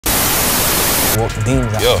walk the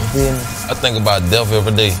demons out. Yo, Yeah. I think about death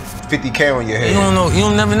every day. 50K on your head. You don't know, you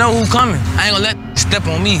don't never know who's coming. I ain't gonna let step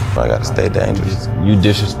on me. I gotta stay dangerous. You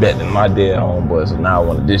disrespecting my dead homeboy, so now I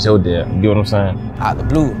wanna diss your dad. You get what I'm saying? Out the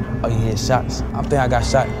blue, oh, you hear shots. I think I got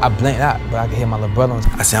shot. I blinked out, but I could hear my little brother.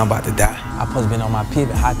 I said, I'm about to die. I supposed to been on my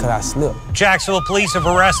pivot. How could I slip? Jacksonville police have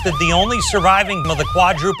arrested the only surviving of the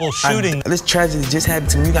quadruple shooting. This tragedy just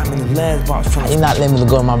happened to me. You got me in the last box. He not letting me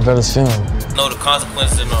go to my brother's funeral. Know the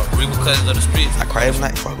consequences and the repercussions of the streets. I cry every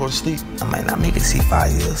night before I go to sleep. I might not make it see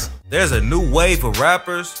 5 years. There's a new wave of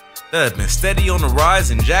rappers that have been steady on the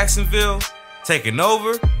rise in Jacksonville, taking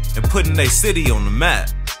over and putting their city on the map.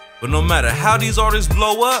 But no matter how these artists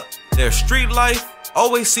blow up, their street life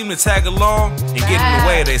always seem to tag along and get in the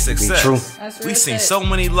way of their success. We've seen so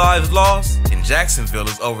many lives lost, and Jacksonville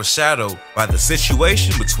is overshadowed by the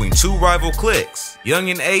situation between two rival cliques.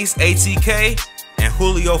 Yungeen Ace ATK and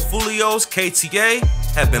Julio Foolio KTA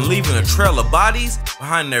have been leaving a trail of bodies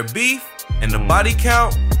behind their beef, and the body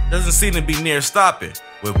count doesn't seem to be near stopping.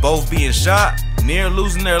 With both being shot, near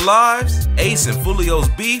losing their lives, Ace and Foolio's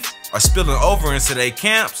beef are spilling over into their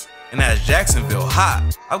camps and has Jacksonville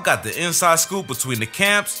hot. I've got the inside scoop between the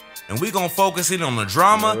camps, and we gon' focus in on the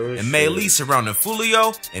drama and melee surrounding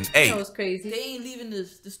Foolio and Ace. You know, it's crazy. They ain't leaving the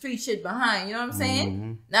street shit behind, you know what I'm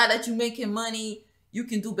saying? Now that you making money, you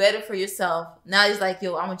can do better for yourself. Now it's like,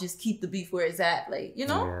 yo, I'm gonna just keep the beef where it's at, like, you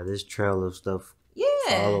know? Yeah, this trail of stuff.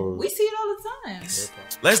 Yeah, we see it all the time.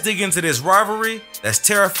 Let's dig into this rivalry that's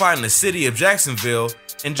terrifying the city of Jacksonville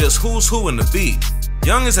and just who's who in the beef.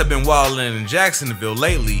 Youngins have been wilding in Jacksonville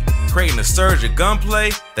lately, creating a surge of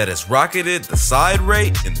gunplay that has rocketed the side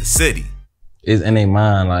rate in the city. It's in their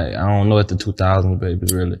mind, like, I don't know if the 2000s,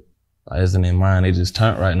 baby, really. Like, it's in their mind, they just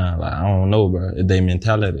turned right now. Like, I don't know, bro. It's their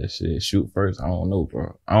mentality, that shit. Shoot first, I don't know,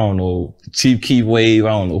 bro. I don't know. Chief Keef Wave, I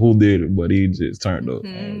don't know who did it, but he just turned up.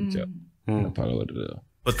 That's probably what it is.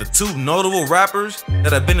 But the two notable rappers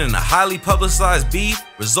that have been in a highly publicized beef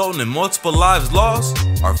resulting in multiple lives lost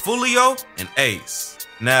are Foolio and Ace.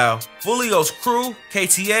 Now, Foolio's crew,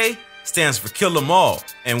 KTA, stands for Kill 'Em All,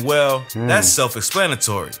 and well, that's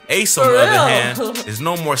self-explanatory. Ace, on the other hand, is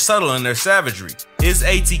no more subtle in their savagery. His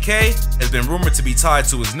ATK has been rumored to be tied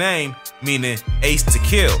to his name, meaning Ace to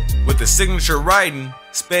Kill, with the signature writing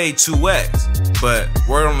Spade 2X. But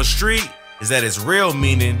word on the street is that its real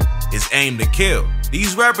meaning is aim to kill.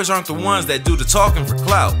 These rappers aren't the ones that do the talking for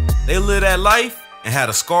clout. They live that life and had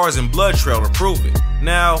a scars and blood trail to prove it.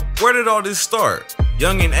 Now, where did all this start?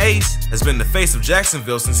 Yungeen Ace has been the face of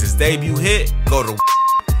Jacksonville since his debut hit, Go to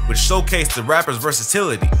which showcased the rapper's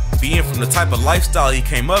versatility. Being from the type of lifestyle he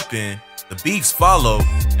came up in, the beefs followed,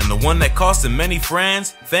 and the one that cost him many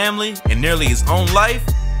friends, family, and nearly his own life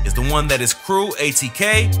is the one that his crew,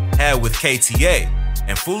 ATK, had with KTA.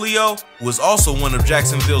 And Foolio, who was also one of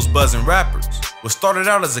Jacksonville's buzzing rappers. What started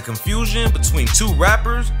out as a confusion between two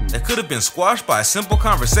rappers that could have been squashed by a simple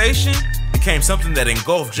conversation became something that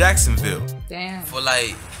engulfed Jacksonville. Damn. For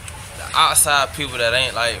like the outside people that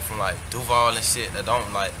ain't like from like Duval and shit, that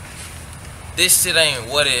don't like, this shit ain't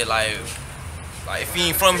what it like if you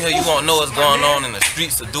ain't from here, you won't know what's going on in the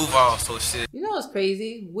streets of Duval, so shit. You know what's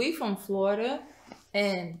crazy? We from Florida,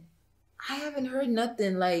 and I haven't heard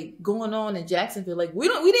nothing like going on in Jacksonville. Like we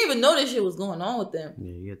didn't even know this shit was going on with them.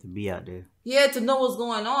 Yeah, you have to be out there. You had to know what's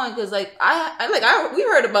going on, because like we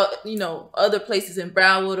heard about, you know, other places in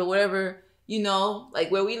Brownwood or whatever, you know,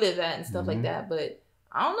 like where we live at and stuff like that. But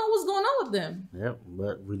I don't know what's going on with them. Yep,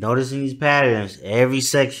 but we noticing these patterns. Every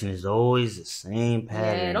section is always the same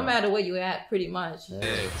pattern. Yeah, no matter where you at, pretty much. Yeah.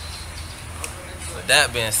 With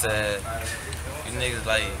that being said, you niggas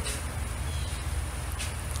like,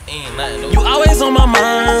 ain't nothing. You always on my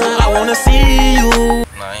mind, I wanna see you.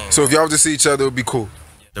 So if y'all was to see each other, it would be cool.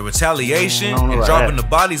 The retaliation and dropping the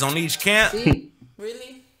bodies on each camp. See?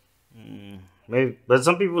 Really? Maybe, but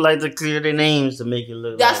some people like to clear their names to make it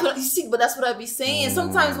look. That's what you see, but that's what I be saying.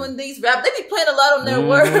 Sometimes when these rap, they be playing a lot on their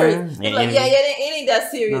words. They're like, yeah, it ain't that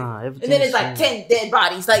serious. And then it's like 10 dead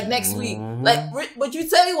bodies like next week. Like, what you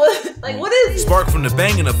tell me what? Like, what is it? Sparked from the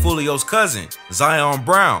banging of Foolio's cousin, Zion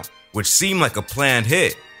Brown, which seemed like a planned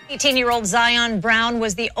hit. 18-year-old Zion Brown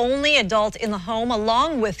was the only adult in the home,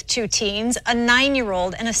 along with 2 teens, a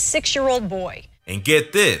 9-year-old and a 6-year-old boy. And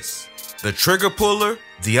get this, the trigger puller,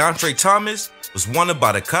 DeAndre Thomas, was wanted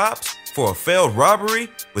by the cops for a failed robbery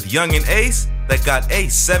with Yungeen Ace that got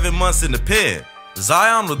Ace 7 months in the pen.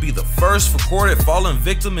 Zion would be the first recorded fallen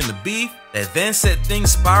victim in the beef that then set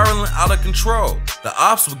things spiraling out of control. The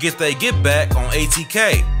ops would get their get back on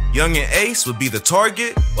ATK. Yungeen Ace would be the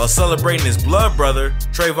target while celebrating his blood brother,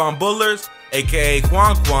 Trayvon Bullard's, aka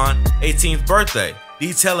Quan, 18th birthday.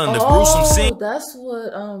 detailing the gruesome scene. That's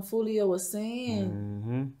what Foolio was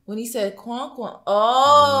saying when he said Quan Quan.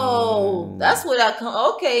 Oh, that's what I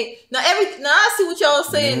come. Okay, now I see what y'all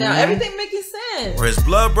saying now. Everything making sense. Where his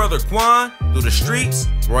blood brother Quan through the streets,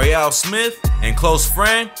 Royale Smith, and close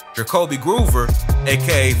friend Jacoby Groover,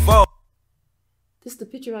 aka Foe. This the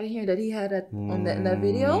picture right here that he had on that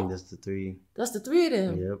video. That's the three. That's the three of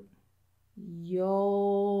them. Yep.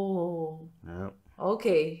 Yo. Yep.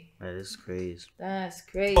 Okay. That is crazy. That's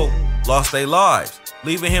crazy. Lost their lives,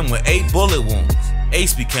 leaving him with 8 bullet wounds.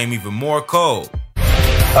 Ace became even more cold.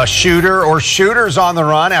 A shooter or shooters on the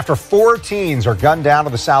run after 4 teens are gunned down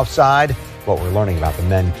to the south side. What we're learning about the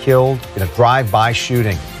men killed in a drive-by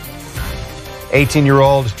shooting.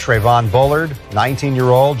 18-year-old Trayvon Bullard,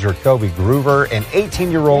 19-year-old Jacoby Groover, and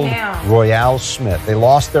 18-year-old Royale Smith. They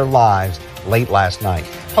lost their lives late last night.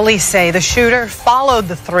 Police say the shooter followed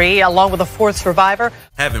the 3 along with a 4th survivor.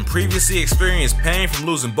 Having previously experienced pain from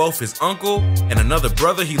losing both his uncle and another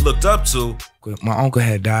brother he looked up to. My uncle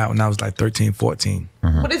had died when I was like 13, 14.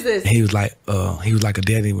 What is this? He was like a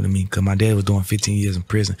daddy with me because my dad was doing 15 years in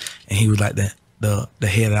prison, and he was like the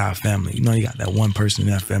head of our family. You know, you got that one person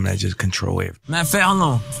in that family that just control everything. Man, hold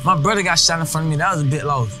on. My brother got shot in front of me. That was a bit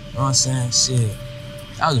lost. You know what I'm saying? Shit.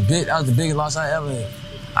 That was the biggest loss I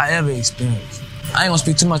ever experienced. I ain't gonna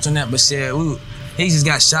speak too much on that, but shit, he just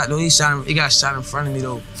got shot though. He got shot in front of me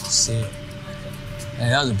though. Shit. Man,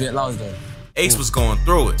 that was a bit lost though. Ace was going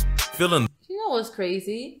through it, feeling. You know what's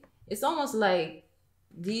crazy? It's almost like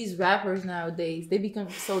these rappers nowadays, they become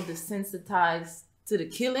so desensitized to the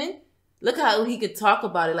killing. Look how he could talk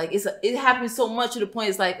about it. Like it happens so much to the point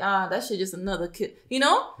it's like, that shit just another kid. You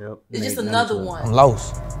know? Yep. It's just another one. I'm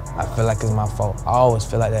lost. I feel like it's my fault. I always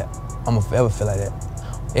feel like that. I'm gonna forever feel like that.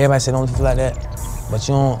 Everybody say don't feel like that, but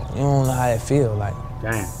you don't know how it feel. Like,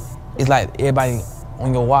 damn. It's like everybody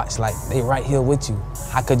on your watch, like they right here with you.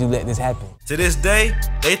 How could you let this happen? To this day,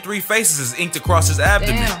 they 3 faces is inked across his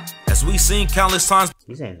abdomen. Damn. As we seen countless times.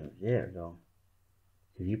 He's ain't though.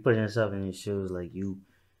 If you put yourself in his shoes, like you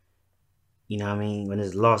know what I mean, when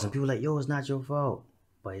it's lost and people like, yo, it's not your fault.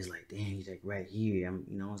 But he's like, damn, he's like right here.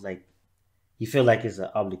 It's like, you feel like it's an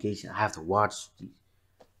obligation. I have to watch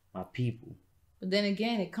my people. But then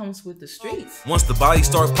again, it comes with the streets. Once the bodies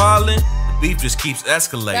start piling, the beef just keeps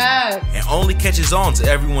escalating. Facts. And only catches on to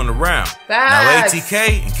everyone around. Facts. Now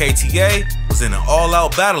ATK and KTA was in an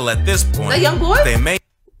all-out battle at this point. Is that young boy?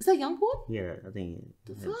 Is that young boy? Yeah, I think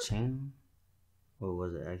it had a chain. Or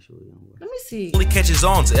was it actually young boy? Let me see. Only catches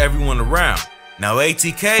on to everyone around. Now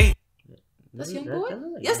ATK. That's young boy?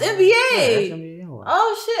 Yes, NBA. Yeah, that's NBA.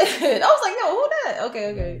 Oh shit. I was like, no, who that?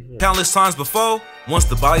 Okay. Countless times before, once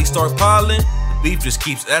the bodies start piling, the beef just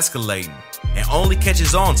keeps escalating and only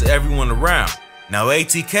catches on to everyone around. Now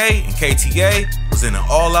ATK and KTA was in an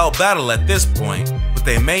all-out battle at this point, with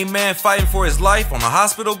their main man fighting for his life on a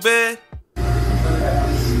hospital bed.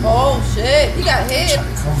 Oh shit, he got hit. I'm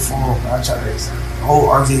trying to come for him. I try to hold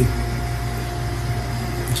RJ.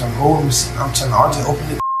 I'm trying to hold him. I'm trying to RJ open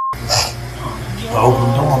it. Open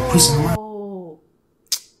the door, I'm pushing him out.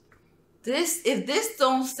 If this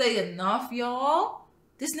don't say enough, y'all,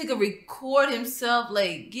 this nigga record himself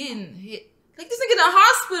like getting hit. Like this nigga in a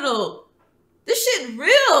hospital. This shit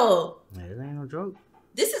real. Yeah, it ain't no joke.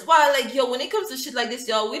 This is why, like, yo, when it comes to shit like this,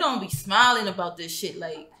 y'all, we don't be smiling about this shit.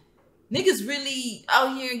 Like, niggas really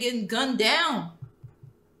out here getting gunned down.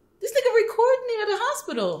 This nigga recording it at the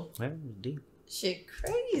hospital. Yeah, deep. Shit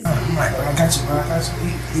crazy. I'm like, bro, I got you.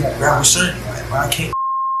 He like, grab a shirt. I'm like, bro, I can't.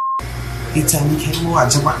 He tell me he can't move. I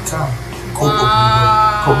jump out the car.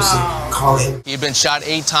 Cope said, call him. He had been shot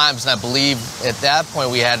 8 times, and I believe at that point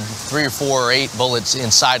we had 3 or 4 or 8 bullets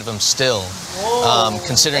inside of him still.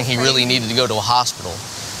 Considering he really needed to go to a hospital.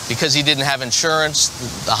 Because he didn't have insurance,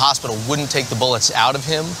 the hospital wouldn't take the bullets out of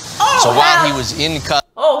him. So while he was in custody...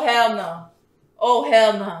 Oh, hell no. Oh,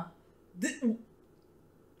 hell no.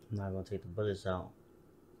 I'm not gonna take the bullets out.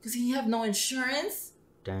 Because he have no insurance?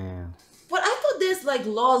 Damn. But I thought there's like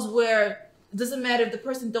laws where it doesn't matter if the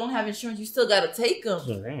person don't have insurance, you still gotta take them.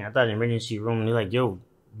 Yeah, dang, I thought the emergency room, they're like, yo,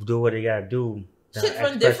 do what they gotta do. Shit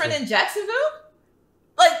from different in Jacksonville?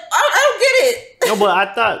 Like, I don't get it. No, but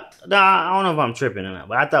I thought, I don't know if I'm tripping or not,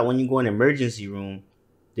 but I thought when you go in the emergency room,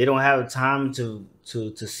 they don't have time to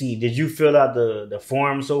see. Did you fill out the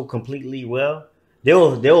form so completely well?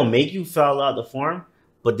 They'll make you fill out the form,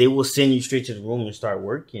 but they will send you straight to the room and start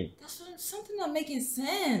working. That's something not making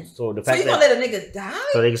sense. So the fact you gonna let a nigga die?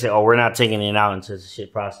 So they can say, oh, we're not taking it out until the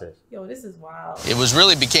shit process. Yo, this is wild. It was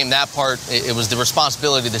really became that part, it was the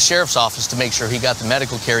responsibility of the sheriff's office to make sure he got the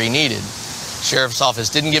medical care he needed. Sheriff's office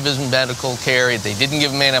didn't give him medical care, they didn't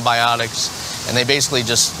give him antibiotics, and they basically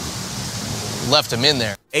just left him in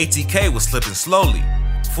there. ATK was slipping slowly.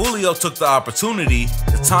 Foolio took the opportunity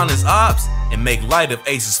to taunt his ops and make light of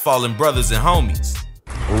Ace's fallen brothers and homies.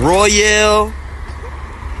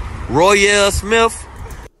 Royale Smith.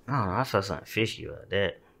 I don't know, I saw something fishy about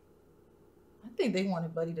that. I think they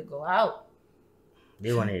wanted Buddy to go out.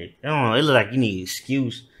 They wanted, I don't know, it looked like you need an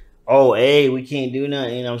excuse. Oh, hey, we can't do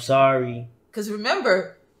nothing, I'm sorry. Because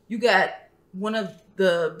remember, you got one of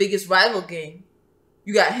the biggest rival gang.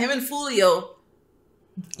 You got him and Foolio.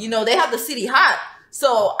 You know, they have the city hot.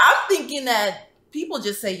 So I'm thinking that people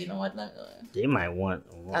just say, you know what? They might want,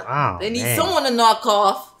 they need someone to knock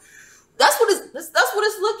off. That's what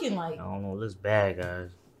it's looking like. I don't know, this bad, guys.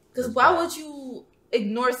 Because why would you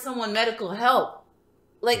ignore someone medical help?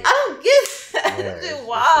 Like, I don't get that. Yeah, This is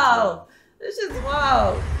wild. This is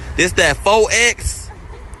wild. This that 4X.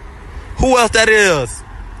 Who else that is?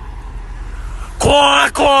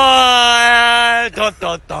 Quan. Dun,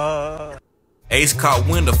 dun, dun. Ace caught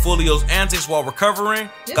wind of Foolio's antics while recovering,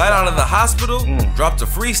 got out of the hospital, dropped a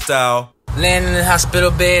freestyle. Laying in the hospital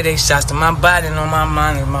bed, they shots to my body and on my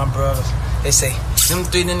mind and my brothers. They say, them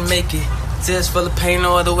three didn't make it. Tears full of pain,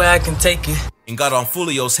 no other way I can take it. And got on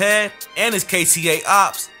Foolio's head and his KTA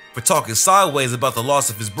ops for talking sideways about the loss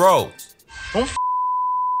of his bros.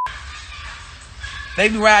 They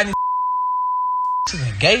be riding to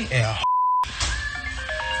the gate and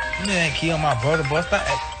you ain't kill my brother, but stop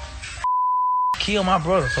kill my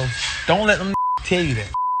brother, so don't let them tell you that.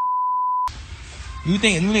 You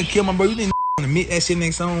think you didn't kill my brother, you think gonna admit that shit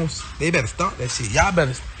next songs? They better stop that shit. Y'all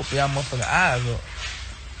better open y'all motherfucking eyes up.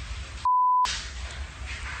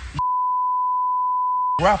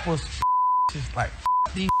 Rappers just like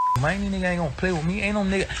these man, these nigga ain't gonna play with me. Ain't no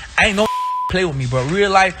nigga, ain't no play with me, but real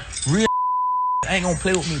life, real ain't gonna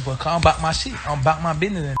play with me, but I'm about my shit. I'm about my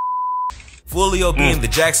business. And Foolio being the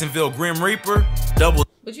Jacksonville Grim Reaper, double.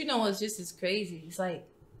 But you know what's just as crazy? It's like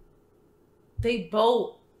they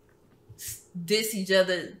both diss each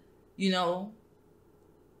other, you know.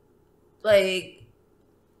 Like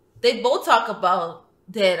they both talk about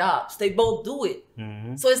dead ops. They both do it.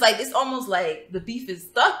 So it's like it's almost like the beef is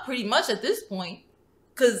stuck pretty much at this point.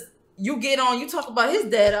 Cause you get on, you talk about his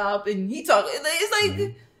dead op and he talk. It's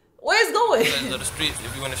like where's it going? Of the streets,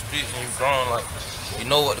 if you in the streets and you grown, like you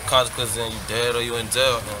know what the consequences and you dead or you in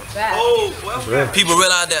jail. People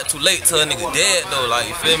realize that too late till a nigga dead though. Like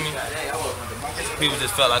you feel me? People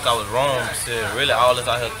just felt like I was wrong. Shit, really, all this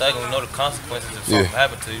out here thugging. We know the consequences if something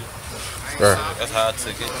happened to you. Right. So that's how I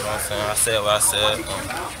took it. You know what I'm saying? I said what I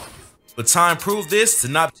said. But time proved this to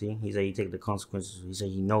not. See, he said he take the consequences. He said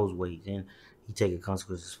he knows what he's in. He take the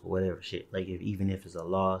consequences for whatever shit. Like even if it's a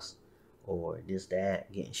loss or this,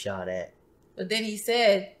 that, getting shot at. But then he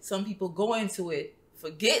said some people go into it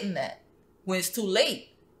forgetting that when it's too late.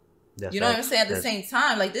 That's you know facts. what I'm saying? At the same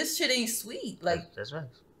time, like this shit ain't sweet. Like that's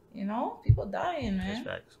facts. You know, people dying, man.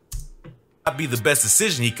 That's facts. That'd be the best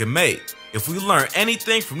decision he could make. If we learn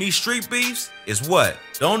anything from these street beefs, is what?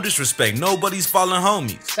 Don't disrespect nobody's fallen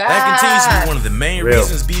homies. That continues to be one of the main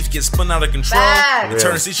reasons beef gets spun out of control and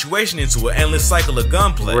turn a situation into an endless cycle of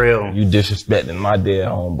gunplay. You disrespecting my dead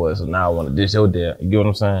homeboy, so now I want to dish your dad. You get what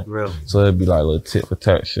I'm saying? So it'd be like a little tit for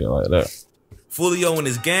tat shit like that. Foolio and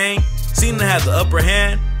his gang seem to have the upper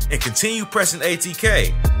hand and continue pressing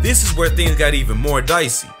ATK. This is where things got even more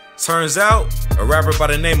dicey. Turns out, a rapper by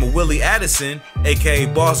the name of Willie Addison, aka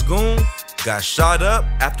Boss Goon, got shot up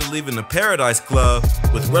after leaving the Paradise Club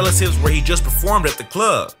with relatives where he just performed at the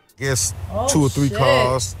club. Guess 2 or 3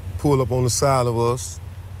 cars pulled up on the side of us,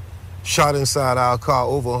 shot inside our car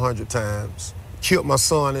over 100 times, killed my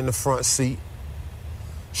son in the front seat,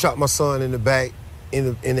 shot my son in the back,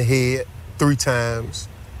 in the head 3 times,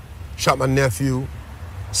 shot my nephew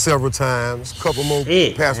several times, couple more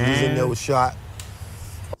passengers in there were shot.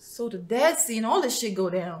 So the dad seen all this shit go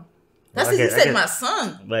down. That's what he said, my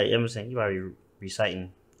son. But I'm saying, you probably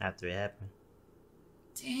reciting after it happened.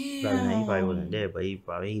 Damn. He probably wasn't there, but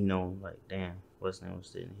he know, like, damn, what's his name was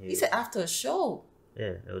sitting here. He said after a show.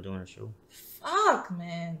 Yeah, they were doing a show. Fuck,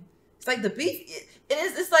 man. It's like the beef.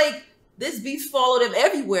 It's like this beef followed him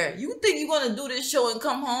everywhere. You think you're gonna do this show and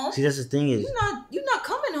come home? See, that's the thing is, you're not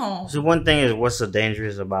coming home. So one thing is, what's so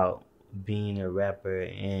dangerous about being a rapper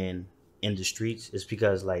and in the streets is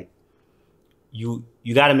because like you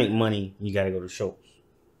gotta make money, you gotta go to shows.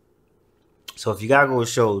 So if you gotta go to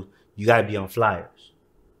shows, you gotta be on flyers.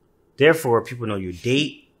 Therefore, people know your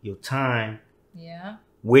date, your time,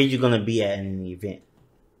 where you're gonna be at in an event.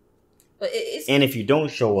 But and if you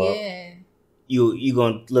don't show up, you're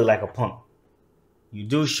gonna look like a punk. You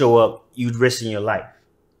do show up, you risking your life.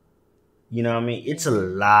 You know what I mean? It's a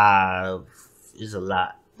lot.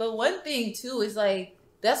 But one thing too is like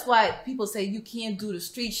that's why people say you can't do the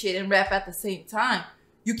street shit and rap at the same time.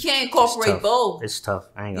 You can't incorporate both. It's tough.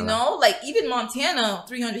 I ain't gonna You know, like even Montana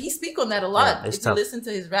 300, he speak on that a lot. Yeah, it's if tough. you listen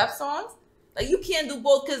to his rap songs, like you can't do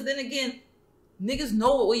both because then again, niggas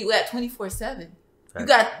know where you at 24/7. You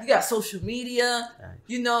got social media.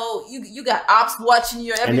 You know, you got ops watching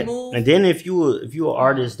your every move. And then if you an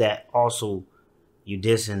artist that also you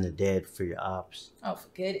dissing the dead for your ops, oh,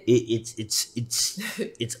 forget it.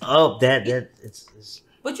 It's up that it's.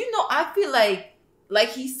 But you know, I feel like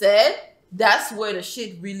he said, that's where the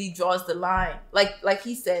shit really draws the line. Like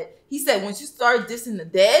he said once you start dissing the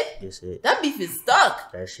dead, that beef is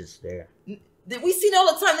stuck. That shit's there. We seen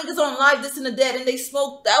all the time niggas on live dissing the dead and they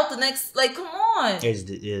smoked out the next. Like, come on. It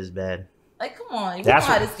is bad. Like, come on. You know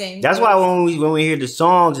how this game That's goes. why when we hear the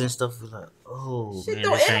songs and stuff, we're like, oh Shit man,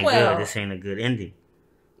 don't this end ain't well. good. This ain't a good ending.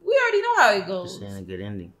 We already know how it goes. This ain't a good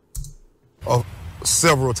ending.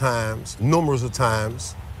 Several times, numerous of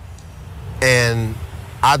times, and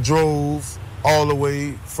I drove all the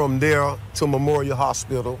way from there to Memorial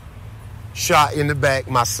Hospital, shot in the back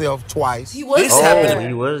myself twice. He was there.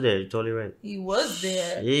 He was there. You're totally right. He was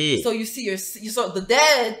there. Shit. So you saw the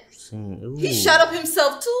dad. Ooh. He shot up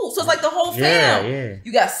himself too. So it's like the whole fam. Yeah.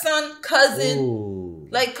 You got son, cousin. Ooh.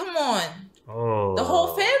 Like, come on. Oh. The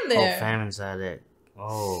whole fam there. Whole fam inside that.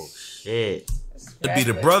 Oh shit. To be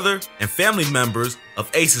the brother and family members of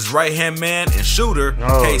Ace's right-hand man and shooter,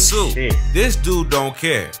 Oh, K-Su. shit. This dude don't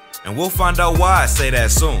care, and we'll find out why I say that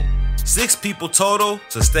soon. 6 people total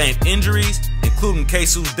sustained injuries, including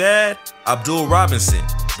K-Su's dad, Abdul Robinson.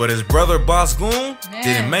 But his brother, Boss Goon,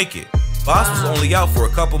 didn't make it. Boss was only out for a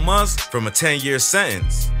couple months from a 10-year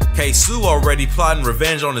sentence. K-Su, already plotting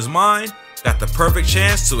revenge on his mind, got the perfect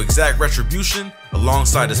chance to exact retribution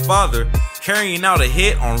alongside his father, carrying out a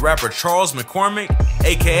hit on rapper Charles McCormick,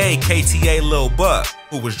 aka KTA Lil Buck,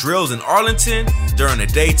 who was drilled in Arlington during a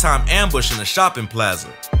daytime ambush in a shopping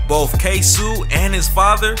plaza. Both K-Su and his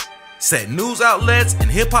father set news outlets and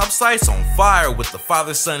hip-hop sites on fire with the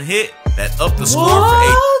father-son hit that upped the score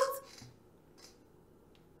for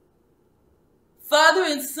Father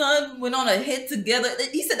and son went on a hit together.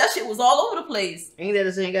 He said that shit was all over the place. Ain't that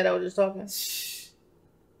the same guy that was just talking?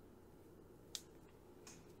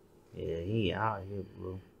 Yeah, he out here,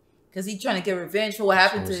 bro. Because he trying to get revenge for what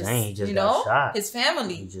happened to his, shot. his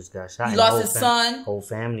family. He just got shot. He lost his son. Whole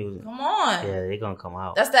family was. Come on. Yeah, they gonna come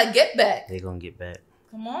out. That's that get back. They gonna get back.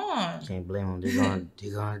 Come on. Can't blame them. They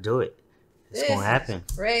gonna do it. It's gonna happen.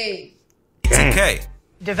 Great. ATK.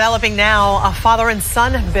 Developing now, a father and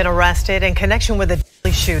son have been arrested in connection with a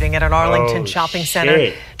deadly shooting at an Arlington shopping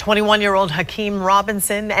center. 21-year-old Hakeem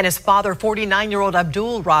Robinson and his father, 49-year-old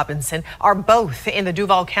Abdul Robinson, are both in the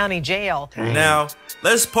Duval County jail. Now,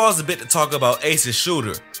 let's pause a bit to talk about Ace's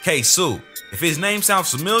shooter, K-Su. If his name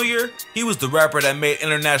sounds familiar, he was the rapper that made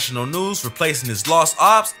international news for placing his Lost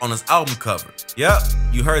Ops on his album cover. Yep,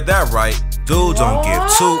 you heard that right. Dude don't give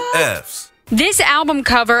 2 Fs. This album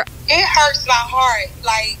cover, it hurts my heart,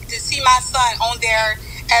 like to see my son on there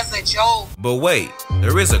as a joke. But wait,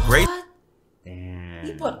 there is a great...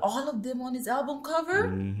 He put all of them on his album cover?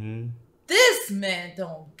 Mm-hmm. This man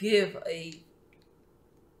don't give a...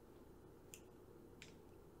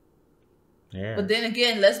 Yeah. But then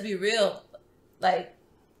again, let's be real. Like,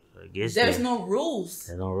 there's no rules.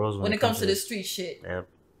 There's no rules when it comes to this street shit. Yep.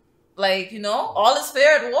 Like, you know, all is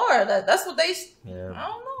fair at war. That's what they... Yeah. I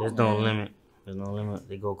don't know. There's no limit. There's no limit.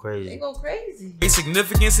 They go crazy. They go crazy. Great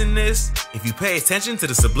significance in this, if you pay attention to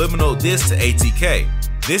the subliminal diss to ATK.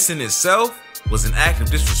 This in itself was an act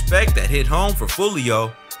of disrespect that hit home for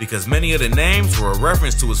Foolio because many of the names were a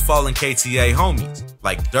reference to his fallen KTA homies,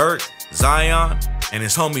 like Dirk, Zion, and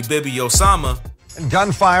his homie Bibi Osama. And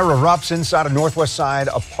gunfire erupts inside a Northwest Side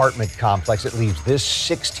apartment complex. It leaves this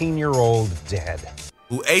 16-year-old dead.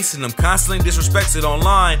 Who Ace and them constantly disrespected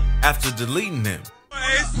online after deleting him.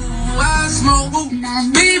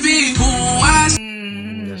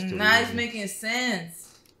 Now it's making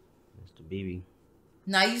sense. That's the BB.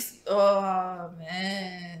 Now you see, oh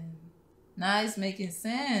man. Now it's making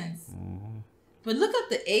sense. But look at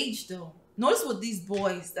the age though. Notice what these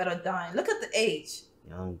boys that are dying. Look at the age.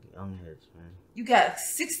 Young heads, man. You got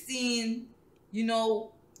 16, you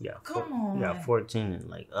know. Yeah. Come on. You got 14 and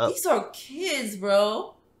like up. These are kids,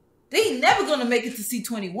 bro. They ain't never gonna make it to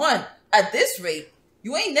C21 at this rate.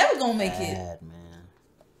 You ain't never gonna make it. Bad, man.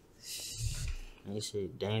 They say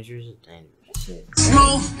dangerous is dangerous. Shit.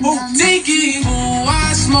 Smoke, dinky,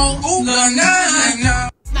 I smoke, and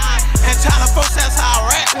tell the folks that's how I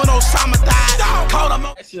rap when Osama died. Call them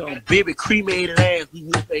that shit on baby cremated ass, we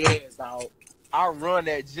whip their ass, dog. I run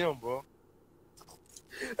that gym, bro.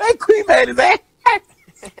 They cremated ass.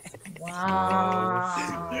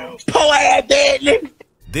 Wow. Poor ass dead nigga.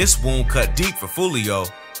 This wound cut deep for Foolio,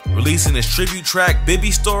 releasing his tribute track Bibby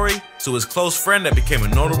Story to his close friend that became a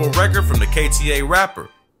notable record from the KTA rapper.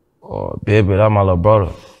 Oh, Bibby, that's my little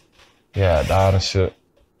brother. Yeah, died and shit.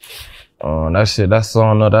 That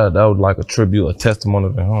song, that was like a tribute, a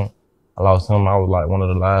testimony to him. I lost him. I was like one of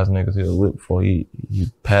the last niggas he was with before he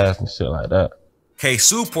passed and shit like that.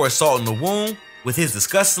 K-Su poured salt in the wound with his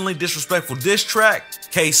disgustingly disrespectful diss track,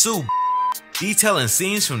 K-Su, detailing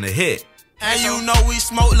scenes from the hit. And you know we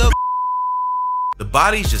smoke little. The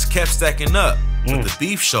bodies just kept stacking up, but the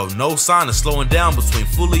beef showed no sign of slowing down between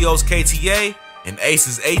Foolio's KTA and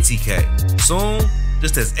Ace's ATK. Soon,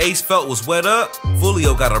 just as Ace felt was wet up,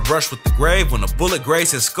 Foolio got a brush with the grave when a bullet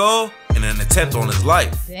grazed his skull in an attempt on his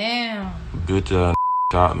life. Damn. Bitch ass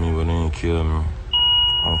shot me, but they didn't kill me.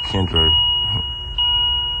 On Kendrick.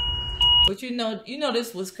 But you know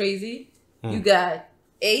this was crazy. You got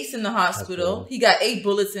Ace in the hospital. He got 8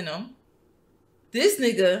 bullets in him. This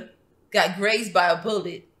nigga got grazed by a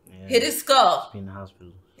bullet, hit his skull. In the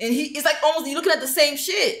hospital. And it's like almost you looking at the same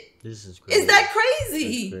shit. This is crazy. Is that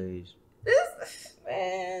crazy? That's crazy. This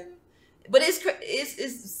man. But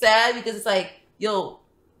it's sad because it's like, yo,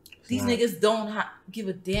 these niggas don't give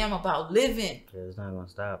a damn about living. Yeah, it's not gonna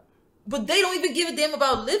stop. But they don't even give a damn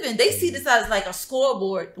about living. They see this as like a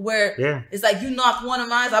scoreboard where it's like you knock one of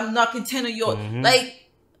mine, I'm knocking 10 of yours. Like,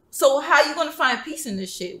 so how you gonna find peace in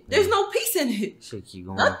this shit? There's no peace in it. Shit keep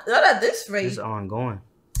going. Not at this rate. It's ongoing.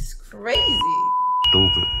 It's crazy.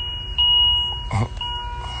 Stupid.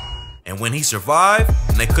 And when he survived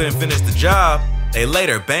and they couldn't finish the job, they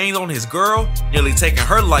later banged on his girl, nearly taking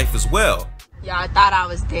her life as well. Y'all thought I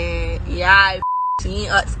was dead. Yeah, she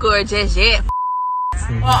ain't up score just yet.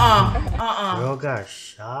 Girl got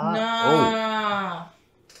shot. Nah.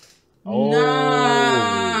 Oh.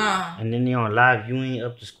 Nah. And then they on live, you ain't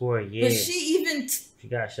up to score yet. But she even she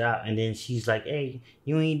got shot, and then she's like, "Hey,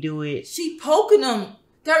 you ain't do it." She poking him.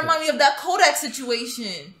 That remind me of that Kodak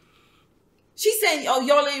situation. She saying, "Oh,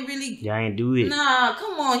 y'all ain't really. Y'all ain't do it." Nah,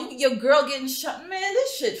 come on. Your girl getting shot, man.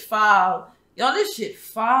 This shit foul. Y'all, this shit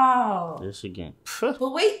foul. This again. But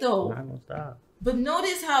wait though. Not gonna stop. But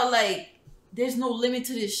notice how like there's no limit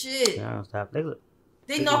to this shit. Not gonna stop.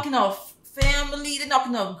 They knocking off family. They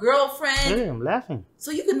knocking off girlfriend. Yeah, I'm laughing.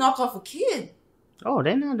 So you can knock off a kid. Oh,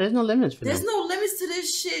 there's no limits for them. There's no limits to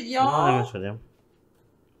this shit, y'all. No limits for them.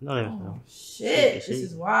 No limits for them. Shit, this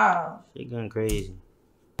is wild. Shit going crazy.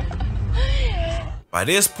 By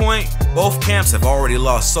this point, both camps have already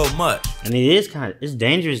lost so much. And it's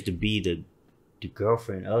dangerous to be the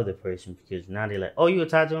girlfriend of the person, because now they're like, oh, you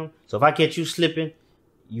tied to him? So if I catch you slipping,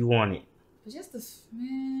 you want it. But just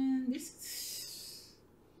man,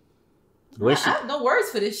 I have no words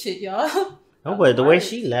for this shit, y'all. No, but the way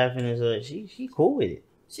she laughing is she cool with it.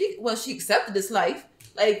 She accepted this life.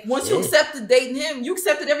 Like once you accepted dating him, you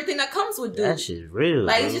accepted everything that comes with dude. That shit's real.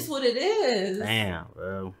 Like bro. it's just what it is. Damn,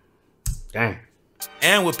 bro. Damn.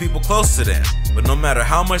 And with people close to them. But no matter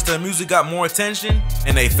how much their music got more attention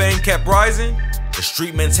and their fame kept rising, the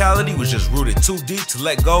street mentality was just rooted too deep to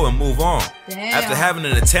let go and move on. Damn. After having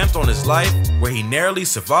an attempt on his life where he narrowly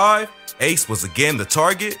survived, Ace was again the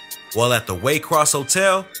target, while at the Waycross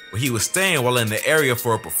Hotel, where he was staying while in the area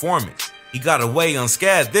for a performance. He got away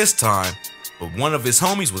unscathed this time, but one of his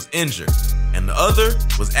homies was injured, and the other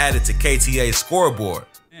was added to KTA's scoreboard.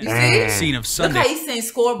 You see? Scene of Sunday. Look how he's saying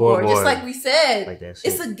scoreboard, just like we said. Like that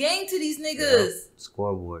it's a game to these niggas.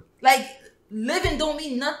 Scoreboard. Like living don't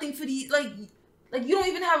mean nothing for these. Like you don't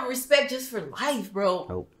even have respect just for life, bro.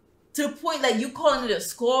 Nope. To the point like you calling it a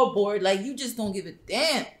scoreboard, like you just don't give a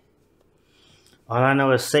damn. All I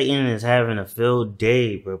know is Satan is having a field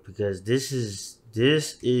day, bro, because this is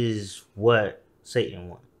what Satan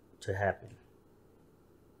wants to happen.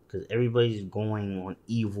 Because everybody's going on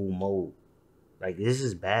evil mode. Like, this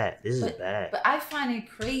is bad. This is bad. But I find it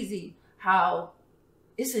crazy how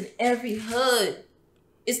it's in every hood.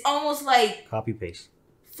 It's almost like copy paste.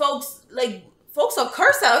 Folks are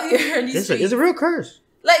cursed out here in these streets. It's a real curse.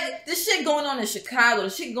 Like, this shit going on in Chicago, the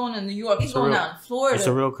shit going on in New York, it's going on in Florida. It's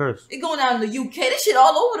a real curse. It's going on in the UK. This shit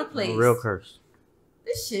all over the place. A real curse.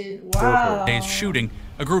 This shit, wow. Today's shooting,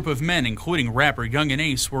 a group of men, including rapper Yungeen and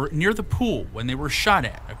Ace, were near the pool when they were shot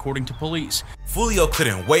at, according to police. Foolio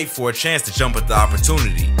couldn't wait for a chance to jump at the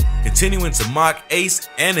opportunity, continuing to mock Ace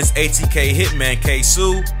and his ATK hitman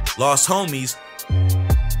K-Su, lost homies.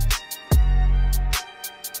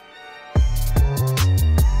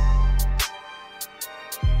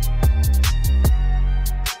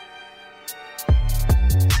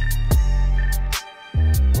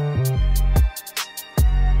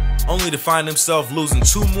 Only to find himself losing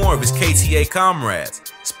two more of his KTA comrades,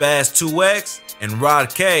 Spaz 2X, and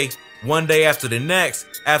Rod K. One day after the next,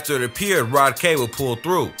 after it appeared Rod K would pull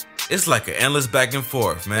through. It's like an endless back and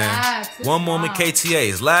forth, man. One moment KTA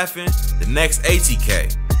is laughing, the next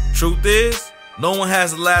ATK. Truth is, no one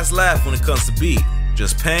has the last laugh when it comes to beef,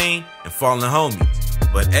 just pain and falling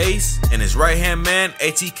homies. But Ace and his right-hand man,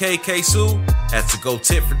 ATK K-Su, had to go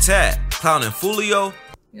tit for tat, clowning Foolio.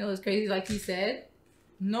 You know what's crazy, like he said?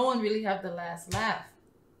 No one really have the last laugh.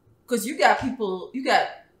 Because you got people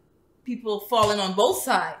falling on both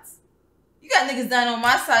sides. You got niggas down on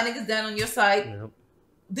my side, niggas down on your side. Yep.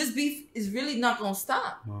 This beef is really not going to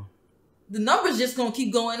stop. No. The numbers just going to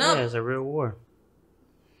keep going up. Yeah, it's a real war.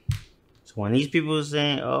 So when these people are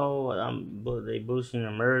saying, oh, they boosting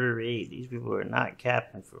a murder rate, these people are not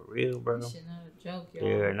capping for real, bro. This shit not a joke, y'all.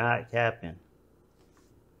 They're not capping.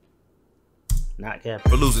 Not capping.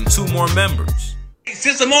 For losing 2 more members.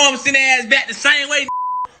 Since the mom sent their ass back the same way,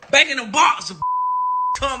 back in the box.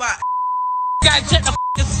 Talking about, gotta check the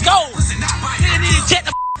scope. Nigga need to check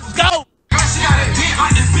the scope.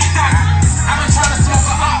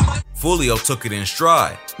 Foolio took it in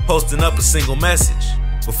stride, posting up a single message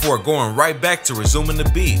before going right back to resuming the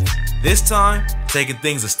beef. This time, taking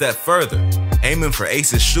things a step further, aiming for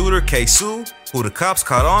Ace's shooter, K-Su, who the cops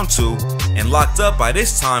caught on to and locked up by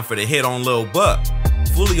this time for the hit on Lil Buck.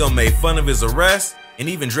 Foolio made fun of his arrest and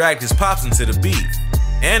even dragged his pops into the beef,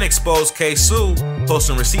 and exposed K-Su,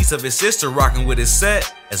 posting receipts of his sister rocking with his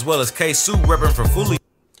set, as well as K-Su repping for Foolio.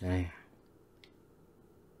 Dang.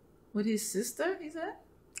 With his sister, he said?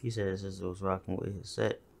 He said his sister was rocking with his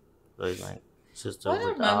set. So he's like, sister Why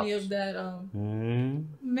with remind me of that?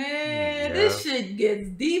 Man, this shit gets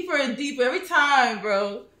deeper and deeper every time,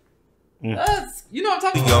 bro. You know what I'm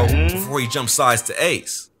talking about? Before he jumped sides to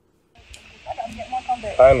Ace.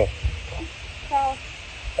 I know.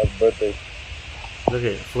 Happy birthday. Look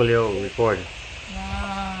at Julio recording.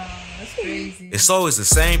 Wow, that's crazy. It's always the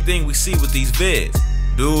same thing we see with these vids.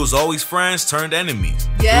 Dudes always friends turned enemies.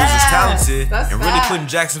 Yes, Dudes is talented that's and really fact. putting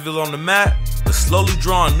Jacksonville on the map, but slowly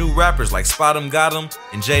drawing new rappers like Spot 'em Got 'em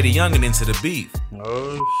and Yungeen into the beef.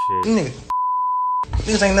 Oh shit.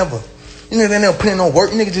 Niggas ain't never, you niggas ain't never putting no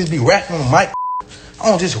work. Niggas just be rapping on the mic. I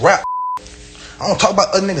don't just rap. I don't talk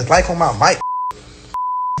about other niggas' life on my mic.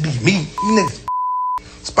 Be me. You niggas.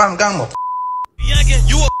 Spot 'em Got 'em.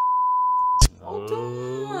 Hold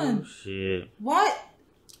on. Shit. What?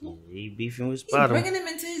 He beefing with He Spot 'em. bringing him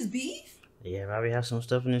into his beef? Yeah, probably have some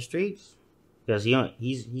stuff in the streets. Because he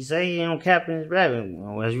say he don't cap in his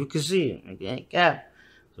rapping. Well, as you can see, he ain't cap.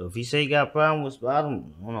 So if he say he got a problem with Spot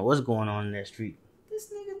 'em, I don't know what's going on in that street. This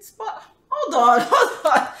nigga Spot. Hold on.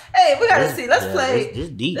 Hey, we gotta see. Let's play. This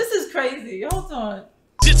deep. This is crazy. Hold on.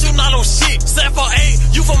 Shit, you not on shit.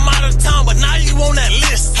 748, you from out of town, but now you on that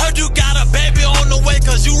list. Heard you got a baby on the way,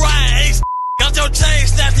 cause you riding Ace. Got your chain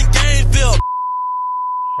snatched in Gainesville.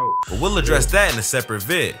 But we'll address that in a separate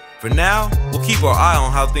vid. For now, we'll keep our eye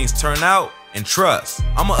on how things turn out, and trust,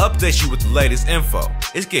 I'ma update you with the latest info.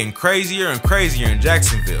 It's getting crazier and crazier in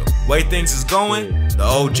Jacksonville. Way things is going, the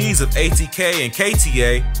OGs of ATK and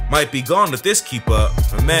KTA might be gone if this keep up.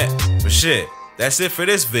 But shit, that's it for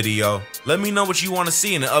this video. Let me know what you want to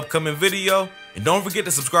see in the upcoming video, and don't forget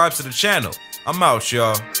to subscribe to the channel. I'm out,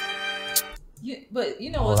 y'all. But you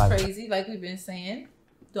know what's crazy? Like we've been saying,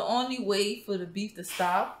 the only way for the beef to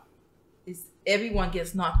stop is everyone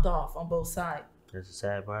gets knocked off on both sides. That's the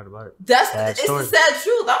sad part about it. It's the sad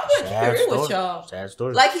truth. I'm going to keep it real with y'all. Sad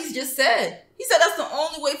story. Like he's just said. He said that's the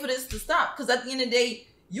only way for this to stop. Because at the end of the day,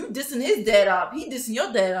 you dissing his dad up. He dissing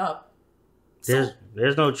your dad up.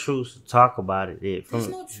 There's no truth to talk about it. There's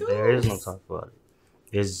no truth. There is no talk about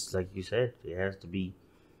it. It's like you said, it has to be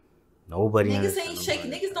nobody. Niggas ain't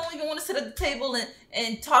shaking. Niggas don't even want to sit at the table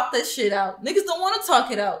and talk that shit out. Niggas don't want to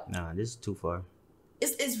talk it out. Nah, this is too far.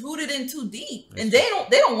 It's rooted in too deep. And they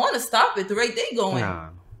don't want to stop it the rate they going. Nah,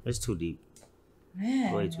 it's too deep.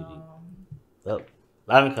 Man. Way too deep. Well,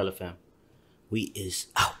 Live and Color fam. We is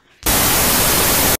out.